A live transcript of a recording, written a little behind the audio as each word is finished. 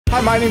Hi,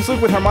 my name's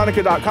Luke with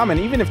Harmonica.com, and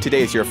even if today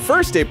is your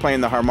first day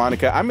playing the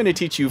harmonica, I'm going to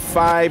teach you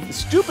 5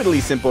 stupidly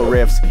simple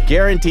riffs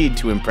guaranteed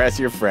to impress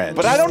your friends.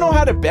 But I don't know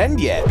how to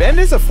bend yet. Bend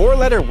is a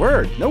 4-letter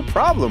word. No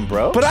problem,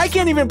 bro. But I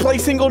can't even play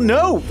single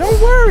note.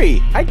 Don't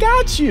worry, I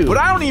got you. But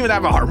I don't even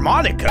have a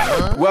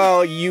harmonica.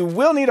 Well, you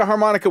will need a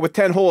harmonica with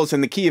 10 holes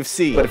in the key of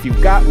C. But if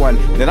you've got one,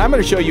 then I'm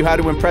going to show you how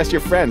to impress your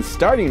friends,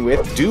 starting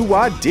with Do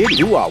Wah Diddy.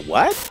 Do Wah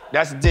what?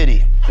 That's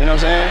Diddy. You know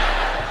what I'm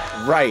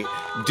saying? Right.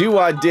 Do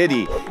Wah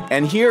Diddy.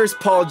 And here's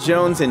Paul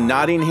Jones in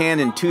Nottingham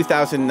in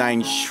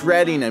 2009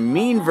 shredding a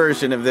mean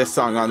version of this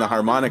song on the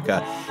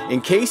harmonica.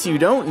 In case you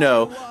don't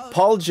know,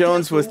 Paul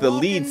Jones was the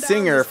lead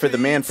singer for the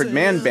Manfred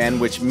Mann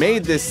Band, which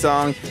made this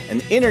song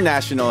an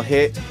international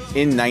hit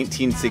in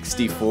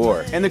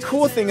 1964. And the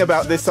cool thing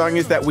about this song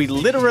is that we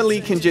literally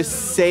can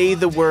just say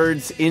the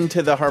words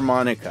into the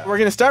harmonica. We're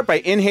gonna start by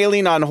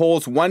inhaling on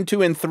holes 1,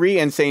 2, and 3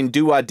 and saying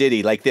Do Wah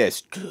Diddy like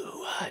this. Do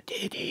Wah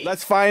Diddy.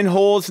 Let's find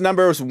holes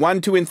numbers 1,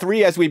 2, and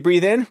 3 as we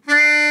breathe in.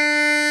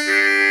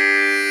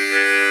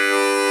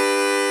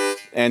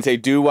 And say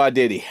Do Wah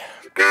Diddy.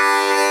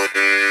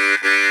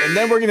 And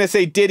then we're gonna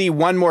say Diddy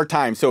one more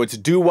time, so it's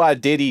Do Wah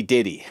Diddy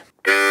Diddy.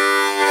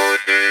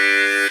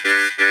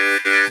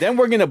 Then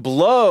we're gonna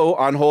blow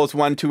on holes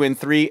 1, 2, and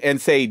 3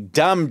 and say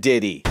Dumb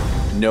Diddy.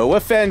 No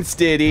offense,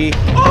 Diddy.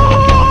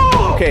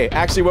 Oh! Okay,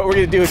 actually what we're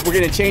gonna do is we're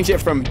gonna change it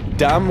from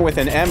dumb with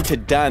an M to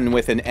done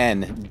with an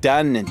N.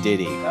 Done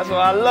Diddy. That's why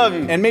I love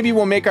you. And maybe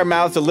we'll make our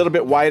mouths a little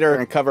bit wider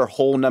and cover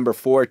hole number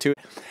 4 too.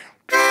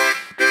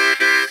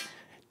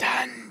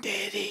 Done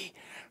Diddy.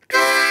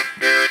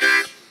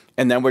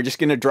 And then we're just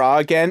gonna draw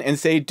again and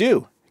say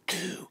do.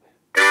 Do.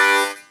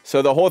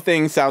 So the whole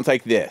thing sounds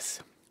like this.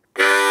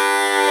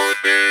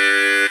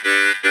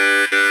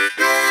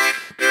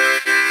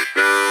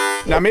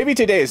 Now maybe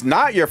today is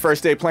not your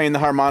first day playing the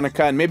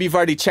harmonica, and maybe you've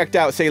already checked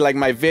out, say, like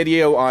my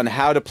video on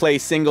how to play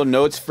single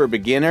notes for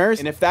beginners.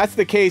 And if that's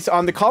the case,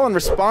 on the call and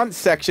response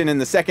section in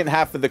the second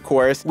half of the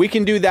chorus, we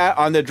can do that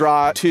on the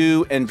draw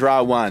 2 and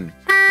draw 1.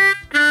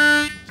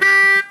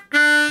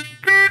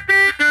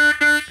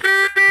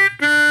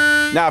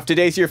 Now, if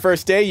today's your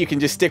first day, you can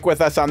just stick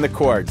with us on the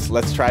chords.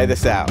 Let's try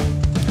this out.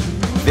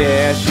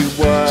 There she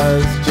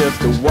was,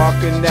 just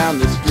walking down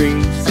the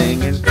street,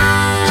 singing.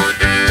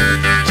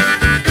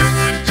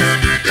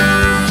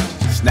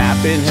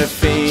 Snapping her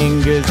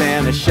fingers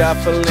and a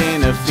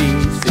shuffling her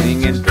feet,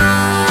 singing.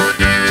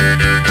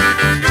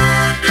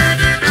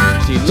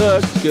 She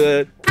looked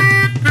good,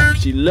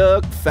 she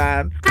looked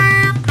fine.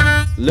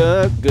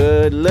 Look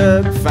good,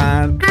 look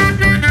fine.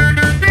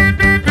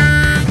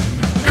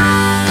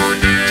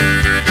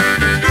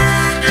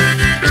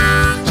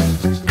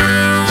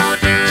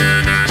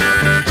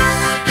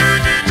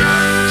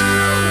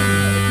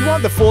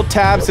 The full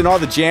tabs and all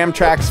the jam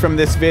tracks from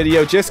this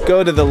video, just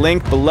go to the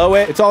link below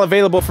it. It's all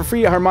available for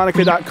free at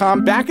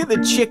harmonica.com. Back at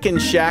the Chicken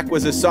Shack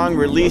was a song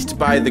released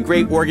by the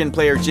great organ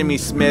player Jimmy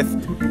Smith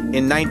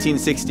in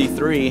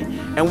 1963,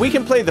 and we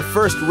can play the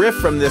first riff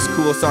from this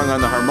cool song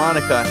on the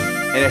harmonica,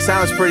 and it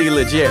sounds pretty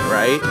legit,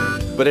 right?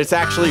 But it's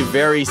actually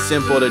very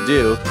simple to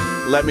do.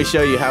 Let me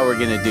show you how we're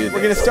gonna do this.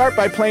 We're gonna start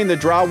by playing the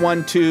draw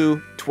 1,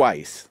 2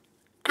 twice.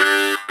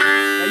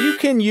 Now you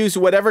can use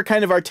whatever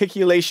kind of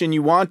articulation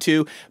you want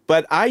to,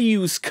 but I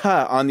use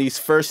ka on these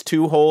first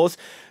 2 holes.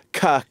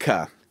 Ka,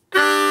 ka.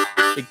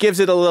 It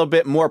gives it a little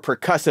bit more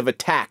percussive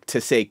attack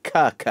to say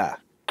ka, ka.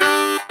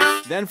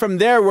 Then from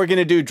there, we're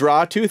gonna do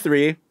draw 2,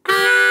 3.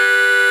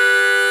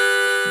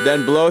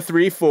 Then blow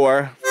 3,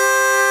 4.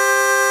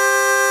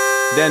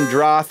 Then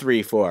draw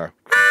 3, 4.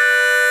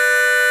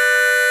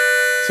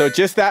 So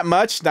just that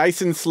much,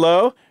 nice and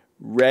slow.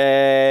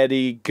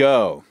 Ready,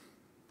 go.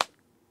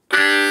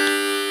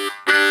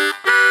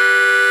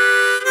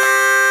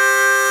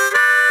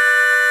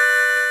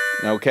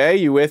 Okay,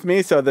 you with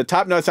me? So the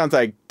top note sounds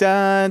like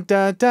da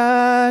da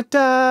da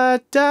da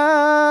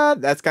da.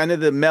 That's kind of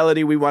the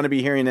melody we want to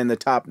be hearing in the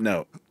top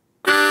note.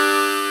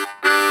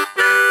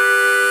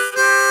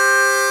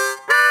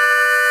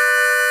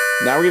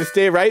 Now we're going to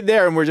stay right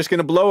there, and we're just going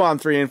to blow on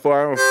 3 and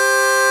 4.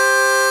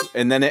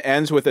 And then it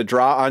ends with a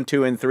draw on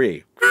 2 and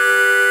 3.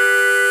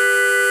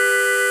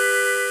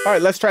 All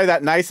right, let's try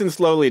that nice and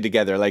slowly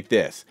together like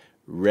this.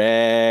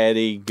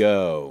 Ready,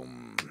 go.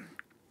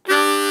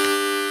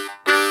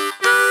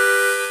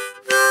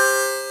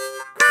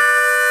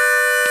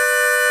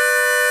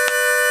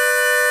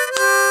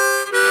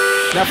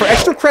 Now for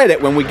extra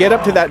credit, when we get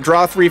up to that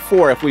draw 3,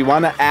 4, if we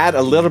want to add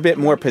a little bit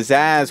more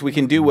pizzazz, we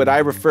can do what I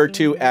refer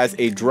to as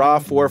a draw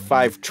 4,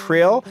 5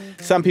 trill.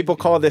 Some people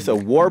call this a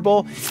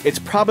warble. It's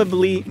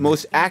probably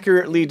most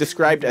accurately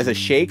described as a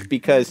shake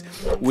because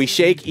we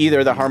shake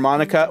either the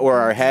harmonica or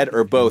our head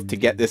or both to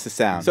get this a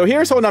sound. So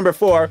here's hole number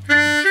 4.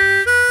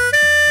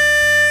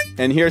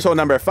 And here's hole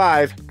number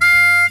 5.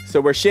 So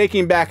we're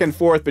shaking back and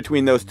forth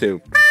between those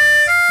 2.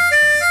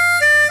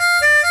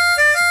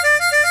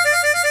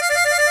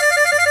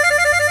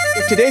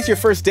 If today's your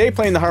first day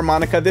playing the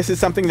harmonica, this is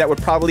something that would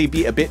probably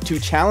be a bit too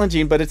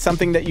challenging, but it's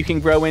something that you can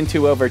grow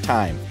into over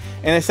time.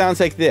 And it sounds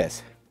like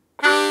this.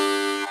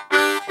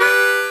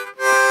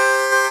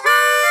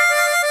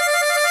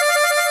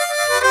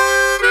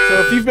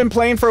 So if you've been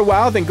playing for a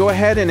while, then go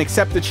ahead and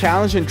accept the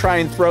challenge and try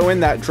and throw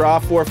in that draw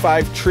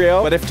 4/5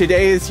 trill. But if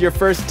today is your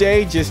first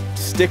day, just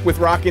stick with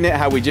rocking it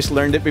how we just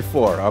learned it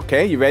before,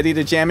 okay? You ready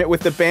to jam it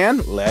with the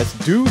band? Let's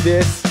do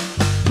this.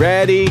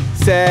 Ready,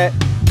 set,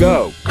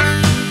 go.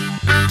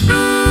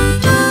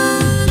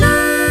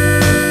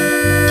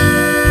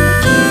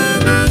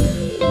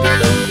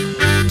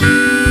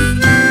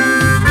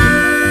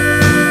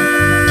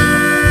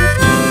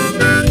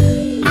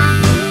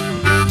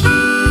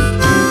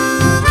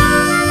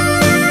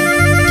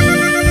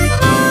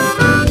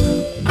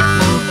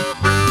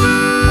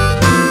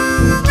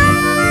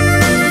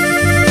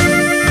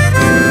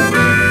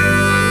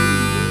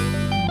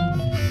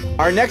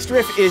 Our next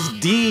riff is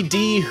Dee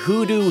Dee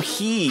Hoodoo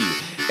He.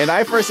 And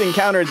I first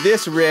encountered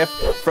this riff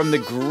from the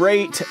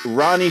great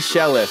Ronnie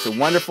Shellis, a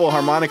wonderful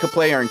harmonica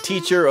player and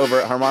teacher over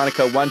at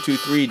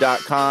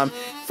harmonica123.com.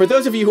 For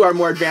those of you who are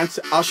more advanced,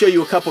 I'll show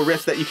you a couple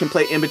riffs that you can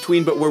play in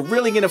between, but we're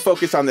really going to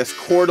focus on this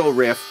chordal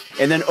riff,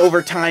 and then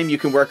over time you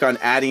can work on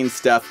adding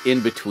stuff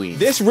in between.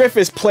 This riff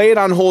is played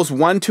on holes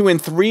 1, 2,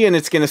 and 3, and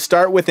it's going to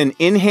start with an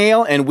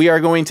inhale, and we are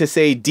going to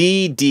say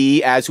Dee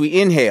Dee as we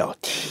inhale.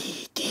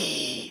 Dee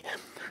Dee.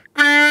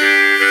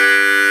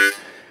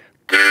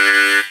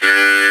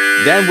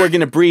 Then we're going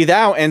to breathe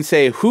out and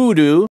say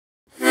hoodoo.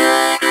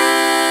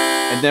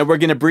 And then we're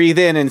going to breathe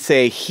in and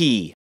say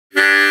he.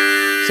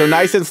 So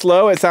nice and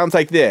slow, it sounds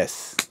like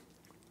this.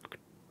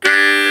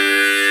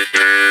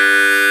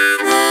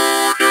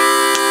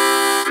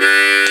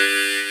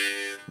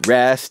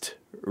 Rest,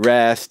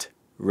 rest,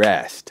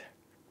 rest.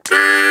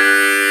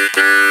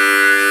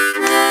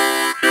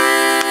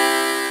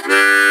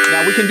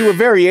 Now we can do a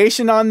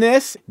variation on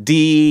this.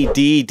 Dee,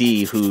 dee,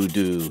 dee,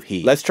 hoodoo,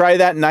 he. Let's try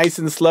that nice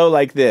and slow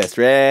like this.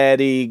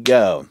 Ready,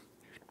 go.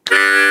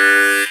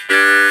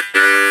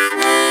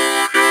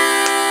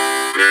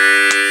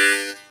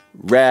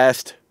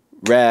 Rest,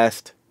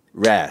 rest,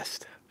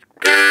 rest.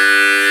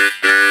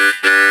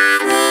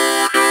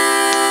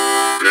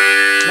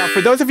 Now,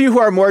 for those of you who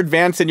are more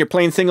advanced and you're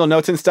playing single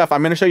notes and stuff,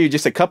 I'm going to show you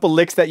just a couple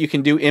licks that you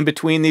can do in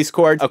between these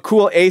chords. A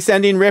cool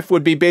ascending riff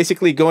would be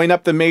basically going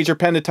up the major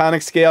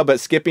pentatonic scale, but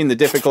skipping the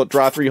difficult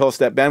draw 3-hole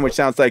step bend, which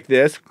sounds like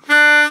this.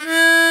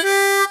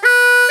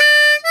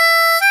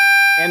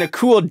 And a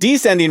cool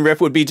descending riff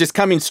would be just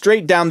coming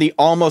straight down the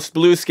almost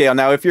blues scale.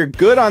 Now, if you're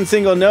good on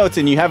single notes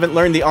and you haven't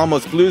learned the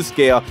almost blues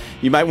scale,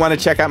 you might want to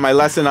check out my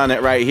lesson on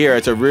it right here.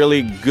 It's a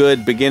really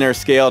good beginner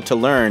scale to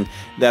learn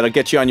that'll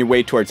get you on your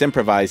way towards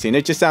improvising.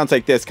 It just sounds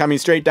like this, coming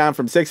straight down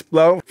from 6th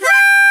blow,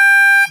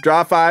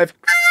 draw 5,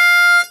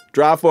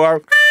 draw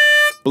 4,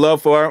 blow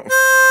 4,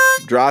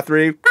 draw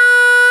 3,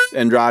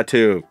 and draw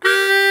 2.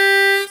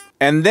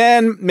 And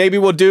then maybe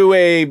we'll do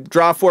a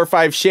draw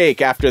 4/5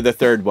 shake after the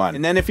third one.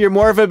 And then if you're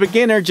more of a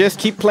beginner, just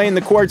keep playing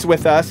the chords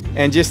with us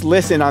and just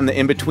listen on the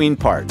in-between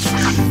parts.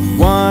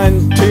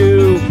 1,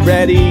 2,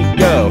 ready,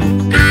 go.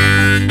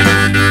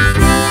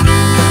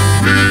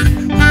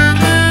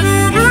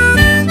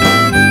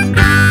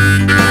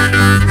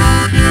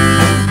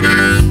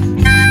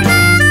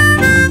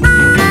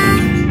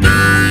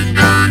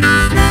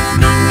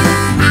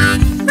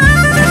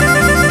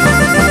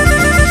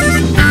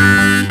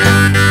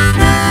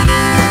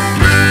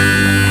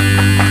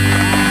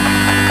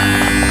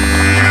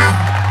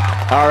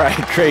 All right,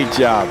 great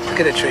job. Look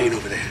at the train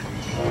over there.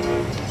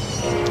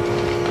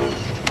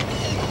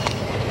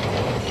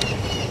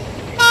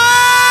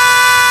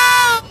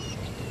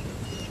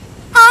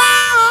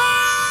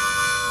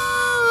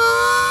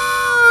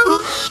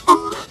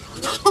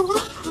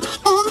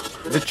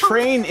 The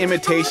train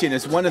imitation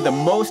is one of the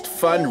most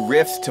fun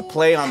riffs to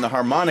play on the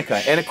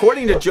harmonica. And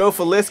according to Joe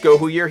Falisco,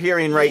 who you're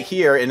hearing right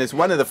here, and is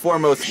one of the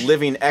foremost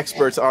living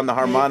experts on the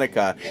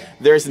harmonica,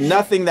 there's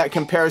nothing that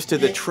compares to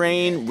the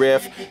train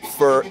riff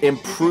for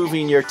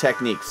improving your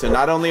technique. So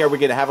not only are we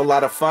gonna have a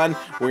lot of fun,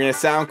 we're gonna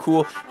sound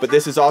cool, but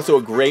this is also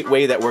a great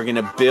way that we're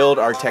gonna build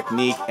our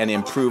technique and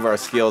improve our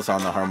skills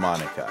on the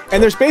harmonica.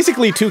 And there's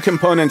basically two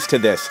components to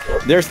this.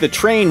 There's the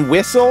train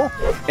whistle,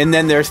 and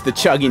then there's the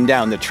chugging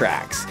down the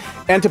tracks.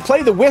 And to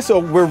play the whistle,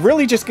 we're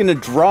really just going to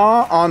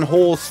draw on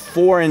holes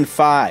 4 and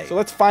 5. So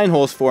let's find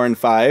holes 4 and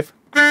 5.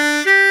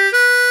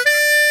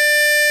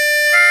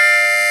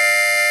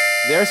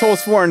 There's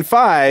holes 4 and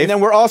 5. And then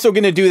we're also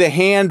going to do the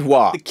hand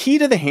wah. The key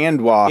to the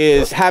hand wah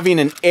is having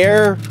an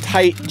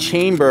airtight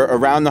chamber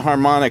around the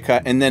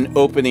harmonica and then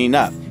opening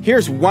up.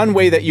 Here's one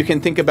way that you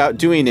can think about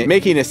doing it.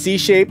 Making a C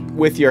shape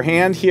with your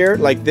hand here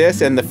like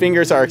this, and the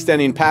fingers are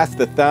extending past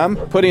the thumb.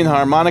 Putting the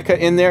harmonica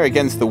in there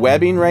against the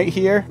webbing right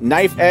here.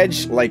 Knife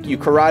edge, like you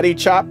karate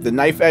chop, the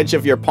knife edge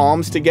of your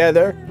palms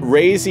together.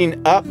 Raising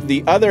up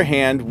the other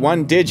hand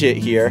 1 digit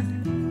here.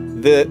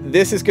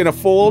 This is gonna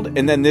fold,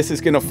 and then this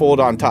is gonna fold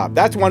on top.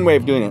 That's one way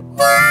of doing it.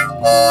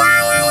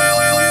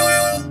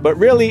 But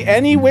really,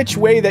 any which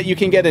way that you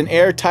can get an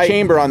airtight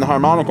chamber on the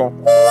harmonica.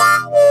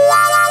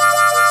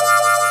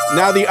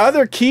 Now, the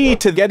other key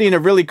to getting a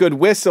really good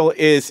whistle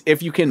is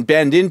if you can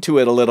bend into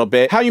it a little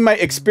bit. How you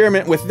might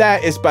experiment with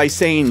that is by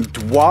saying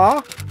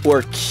dwa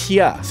or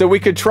kia. So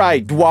we could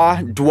try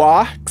dwa,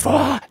 dwa,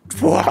 dwa,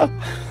 dwa.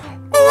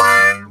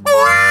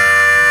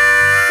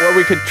 Or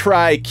we could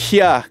try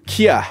kya,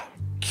 kya,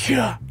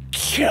 kya,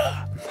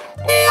 kya.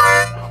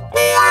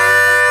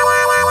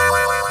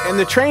 And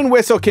the train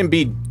whistle can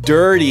be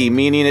dirty,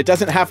 meaning it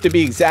doesn't have to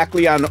be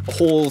exactly on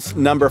holes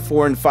number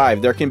 4 and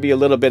 5. There can be a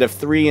little bit of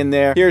 3 in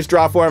there. Here's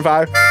draw 4 and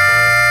 5. If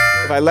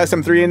I let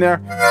some 3 in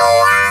there,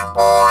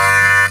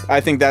 I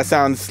think that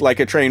sounds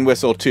like a train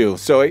whistle too.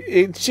 So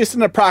it's just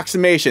an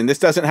approximation. This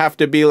doesn't have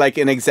to be like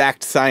an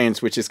exact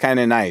science, which is kind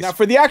of nice. Now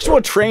for the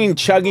actual train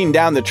chugging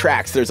down the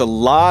tracks, there's a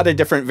lot of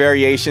different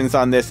variations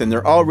on this and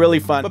they're all really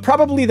fun. But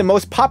probably the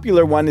most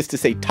popular one is to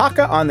say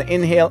taka on the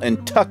inhale and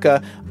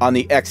tucka on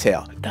the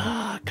exhale.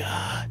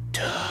 Taka,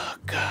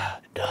 tucka,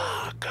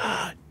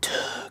 taka,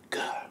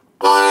 tucka.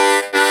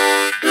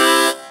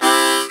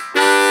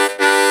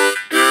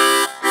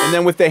 And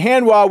then with the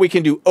hand wah, we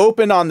can do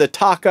open on the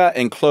taka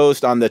and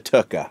closed on the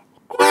tucka.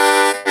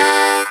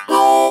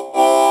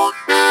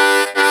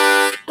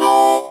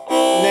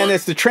 And then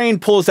as the train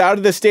pulls out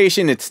of the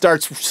station, it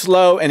starts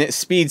slow and it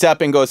speeds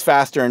up and goes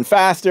faster and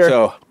faster.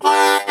 So.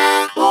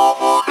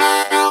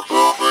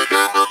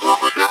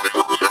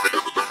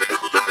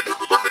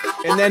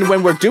 And then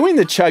when we're doing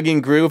the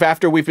chugging groove,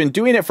 after we've been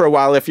doing it for a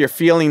while, if you're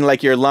feeling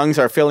like your lungs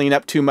are filling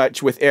up too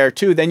much with air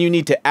too, then you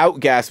need to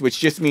outgas, which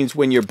just means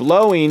when you're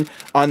blowing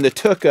on the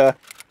tucka,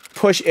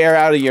 push air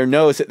out of your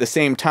nose at the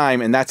same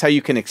time, and that's how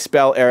you can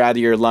expel air out of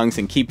your lungs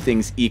and keep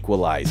things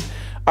equalized.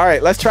 All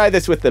right, let's try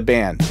this with the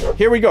band.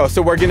 Here we go.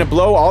 So we're gonna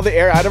blow all the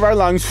air out of our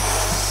lungs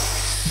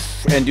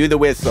and do the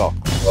whistle.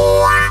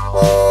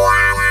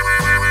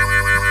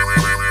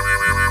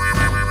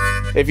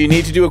 If you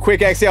need to do a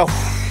quick exhale,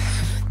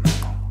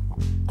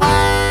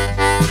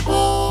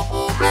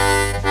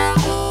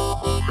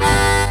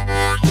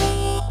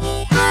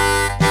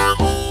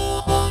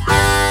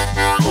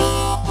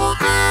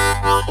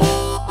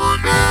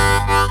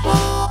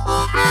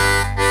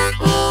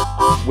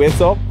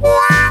 whistle.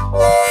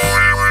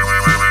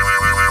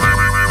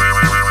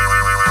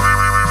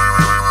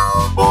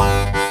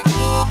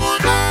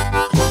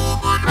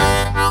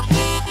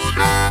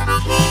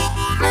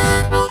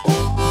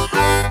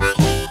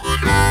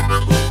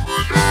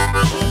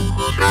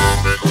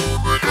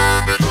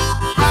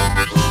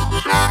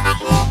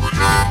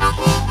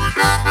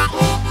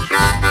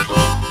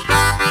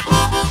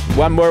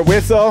 One more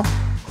whistle.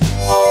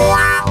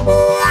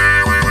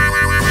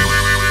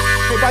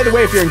 By the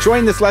way, if you're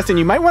enjoying this lesson,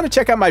 you might want to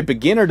check out my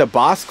beginner to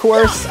boss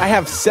course. I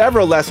have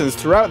several lessons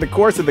throughout the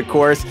course of the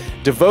course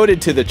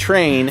devoted to the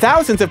train.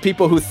 Thousands of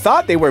people who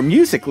thought they were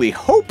musically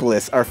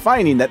hopeless are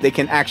finding that they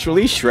can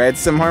actually shred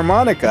some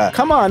harmonica.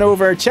 Come on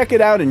over, check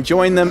it out, and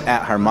join them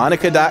at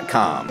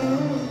harmonica.com.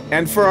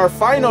 And for our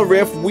final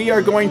riff, we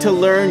are going to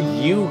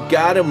learn You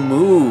Gotta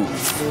Move.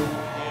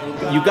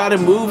 You Gotta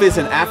Move is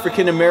an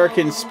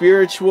African-American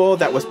spiritual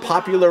that was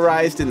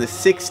popularized in the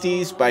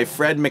 60s by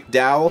Fred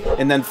McDowell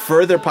and then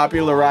further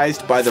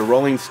popularized by the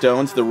Rolling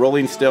Stones. The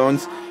Rolling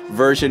Stones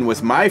version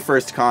was my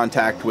first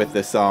contact with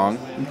the song.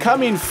 And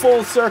coming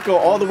full circle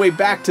all the way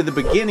back to the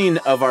beginning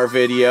of our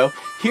video,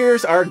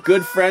 here's our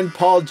good friend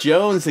Paul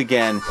Jones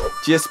again,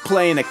 just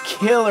playing a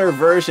killer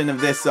version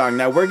of this song.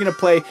 Now we're gonna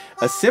play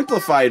a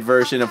simplified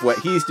version of what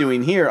he's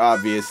doing here,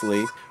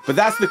 obviously. But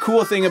that's the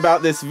cool thing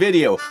about this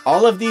video.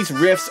 All of these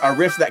riffs are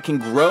riffs that can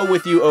grow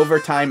with you over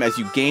time as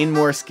you gain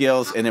more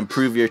skills and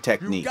improve your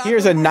technique.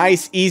 Here's a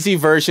nice, easy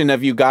version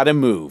of You Gotta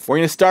Move. We're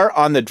gonna start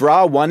on the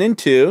draw 1 and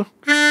 2,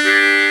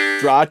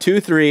 draw 2,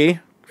 3,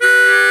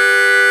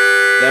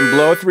 then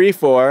blow 3,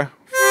 4,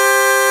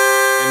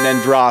 and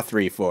then draw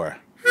 3, 4.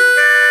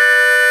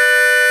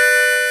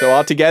 So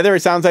all together,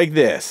 it sounds like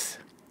this.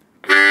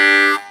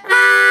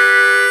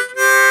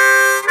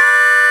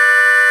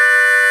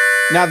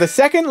 Now the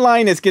second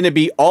line is going to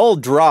be all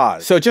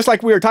draws. So just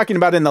like we were talking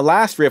about in the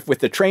last riff with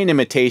the train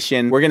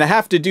imitation, we're going to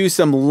have to do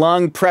some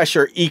lung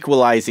pressure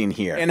equalizing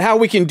here. And how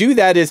we can do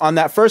that is on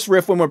that first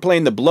riff when we're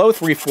playing the blow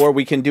 3/4,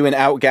 we can do an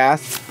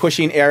outgas,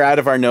 pushing air out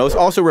of our nose,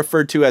 also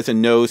referred to as a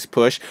nose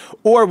push.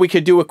 Or we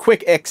could do a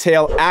quick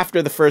exhale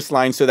after the first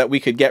line so that we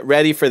could get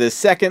ready for the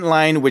second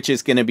line, which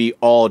is going to be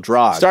all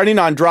draws. Starting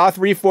on draw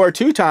 3/4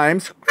 2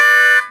 times,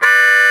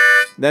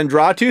 then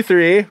draw 2,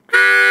 3,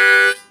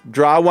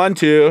 draw 1,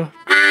 2,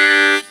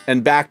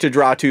 and back to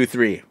draw 2,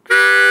 3.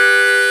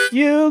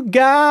 You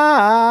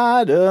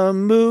gotta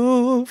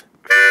move.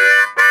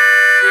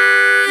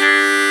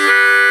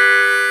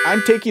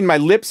 I'm taking my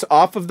lips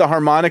off of the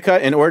harmonica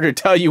in order to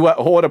tell you what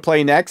hole to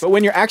play next. But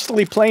when you're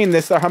actually playing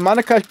this, the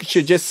harmonica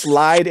should just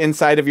slide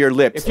inside of your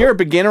lips. If you're a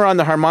beginner on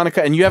the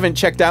harmonica and you haven't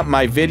checked out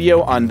my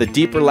video on the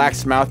deep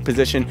relaxed mouth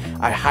position,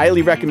 I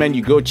highly recommend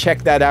you go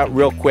check that out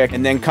real quick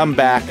and then come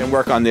back and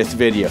work on this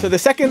video. So the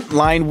second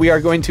line, we are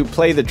going to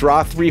play the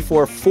draw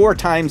 3/4 4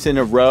 times in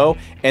a row,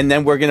 and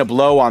then we're gonna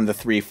blow on the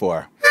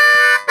 3/4.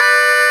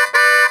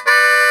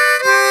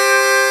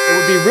 It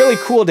would be really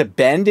cool to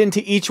bend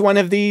into each one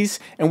of these,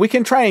 and we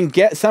can try and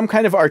get some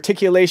kind of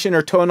articulation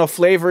or tonal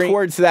flavoring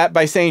towards that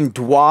by saying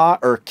dwa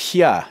or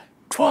kya.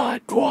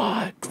 Dwa,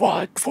 dwa,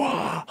 dwa,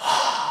 dwa.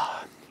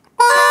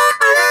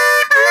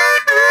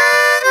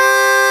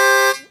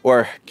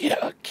 Or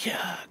kya,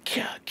 kya,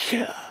 kya,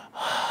 kya.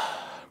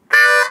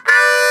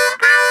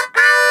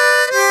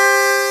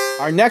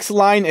 Our next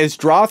line is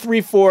draw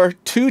 3-4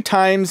 2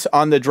 times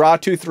on the draw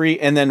 2-3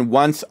 and then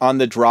once on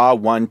the draw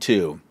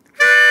 1-2.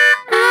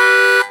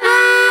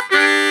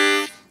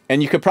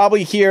 And you could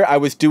probably hear I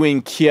was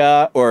doing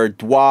kia or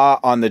dwa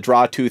on the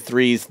draw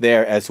 2-3s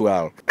there as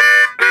well.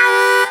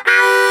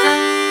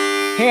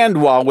 Hand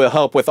wah will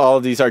help with all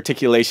of these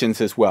articulations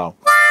as well.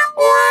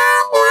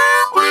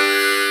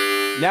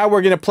 Now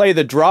we're going to play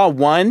the draw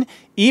 1.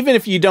 Even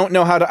if you don't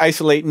know how to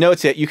isolate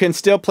notes yet, you can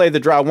still play the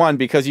draw 1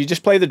 because you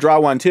just play the draw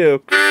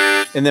 1-2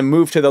 and then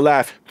move to the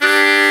left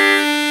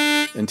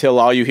until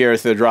all you hear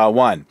is the draw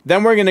 1.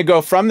 Then we're going to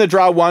go from the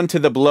draw 1 to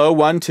the blow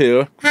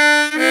 1-2.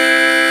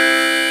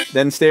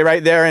 Then stay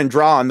right there and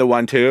draw on the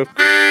 1-2.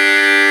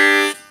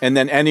 And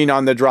then ending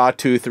on the draw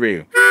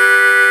 2-3.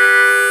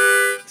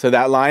 So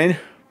that line.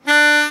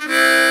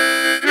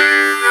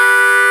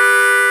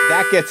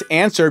 That gets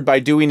answered by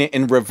doing it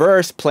in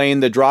reverse, playing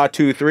the draw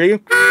 2-3,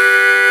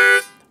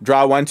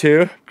 draw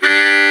 1-2,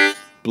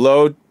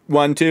 blow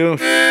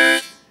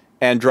 1-2,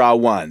 and draw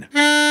 1.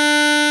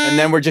 And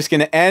then we're just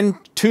going to end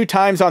 2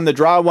 times on the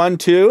draw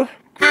 1-2,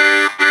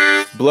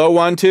 blow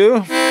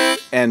 1-2,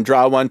 and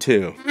draw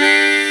 1-2.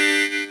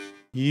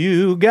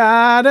 You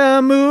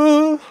gotta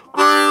move.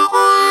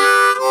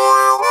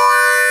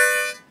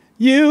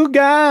 You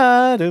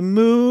gotta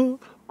move.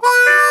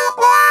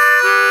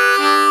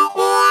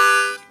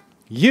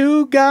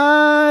 You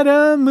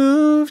gotta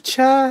move,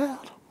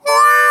 child.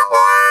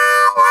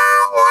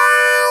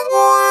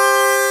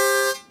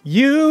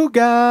 You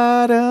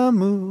gotta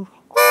move.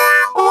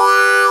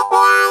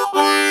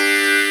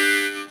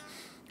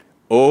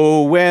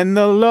 Oh, when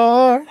the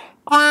Lord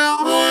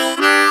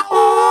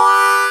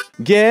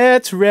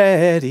gets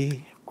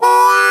ready,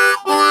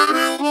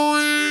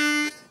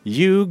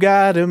 you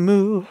gotta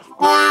move.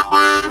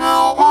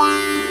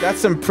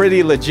 That's some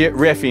pretty legit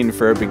riffing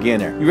for a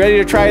beginner. You ready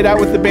to try it out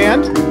with the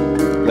band?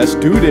 Let's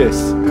do this.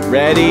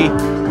 Ready,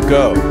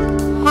 go.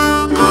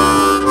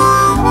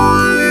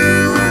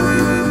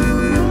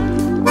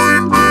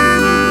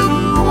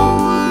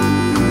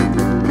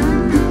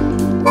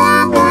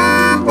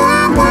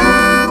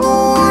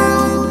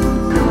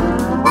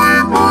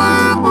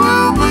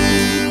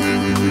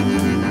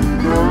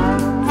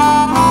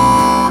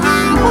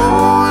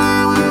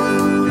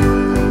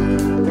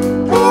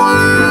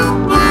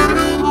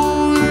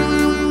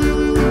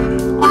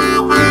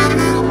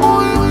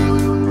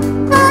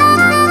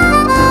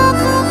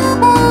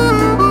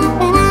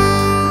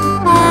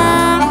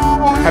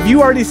 Have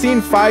you already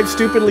seen 5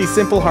 stupidly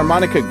simple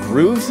harmonica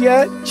grooves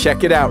yet?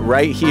 Check it out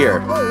right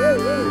here.